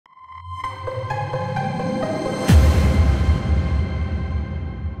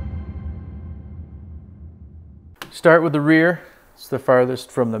Start with the rear. It's the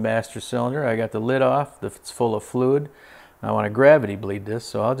farthest from the master cylinder. I got the lid off. It's full of fluid. I want to gravity bleed this,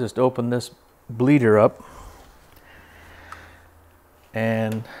 so I'll just open this bleeder up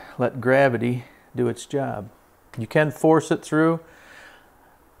and let gravity do its job. You can force it through,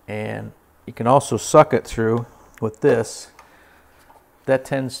 and you can also suck it through with this. That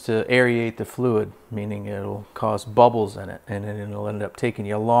tends to aerate the fluid, meaning it'll cause bubbles in it, and then it'll end up taking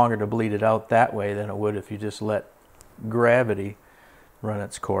you longer to bleed it out that way than it would if you just let gravity run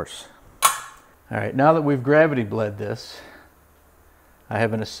its course. All right, now that we've gravity bled this, I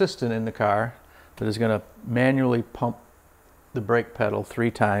have an assistant in the car that is going to manually pump the brake pedal 3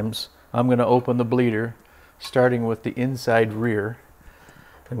 times. I'm going to open the bleeder, starting with the inside rear,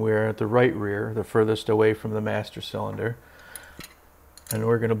 and we're at the right rear, the furthest away from the master cylinder. And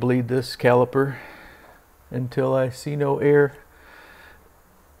we're going to bleed this caliper until I see no air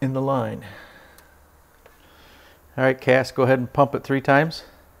in the line. All right, Cass, go ahead and pump it 3 times.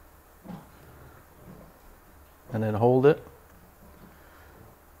 And then hold it.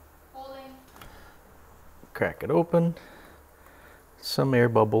 Holding. Crack it open. Some air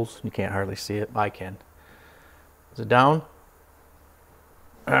bubbles. You can't hardly see it. I can. Is it down?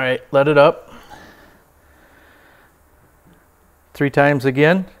 All right, let it up. 3 times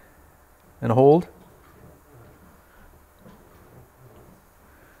again. And hold.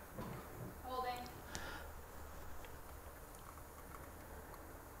 Holding.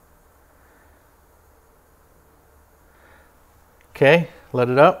 Okay, let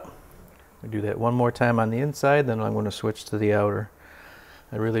it up. I do that one more time on the inside, then I'm going to switch to the outer.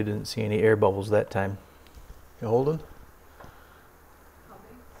 I really didn't see any air bubbles that time. You holding?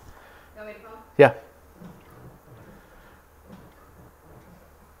 Pumping. You want me to pump? Yeah.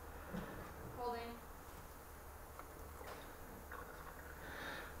 Holding.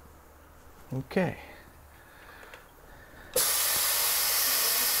 Okay.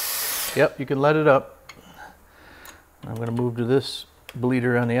 Yep, you can let it up. I'm going to move to this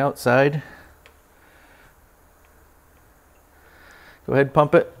bleeder on the outside. Go ahead,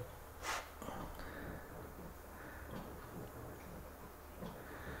 pump it.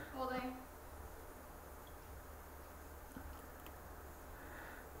 Holding.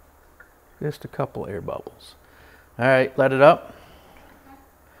 Just a couple air bubbles. All right, let it up.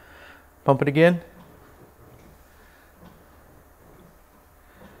 Pump it again.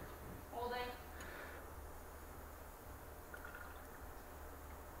 Holding.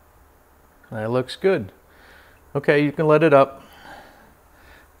 That looks good. Okay, you can let it up.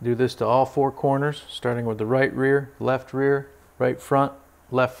 Do this to all 4 corners, starting with the right rear, right front,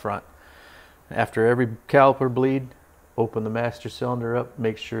 left front. After every caliper bleed, open the master cylinder up,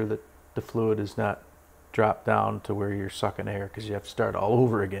 make sure that the fluid is not dropped down to where you're sucking air, because you have to start all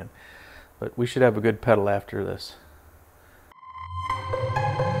over again. But we should have a good pedal after this.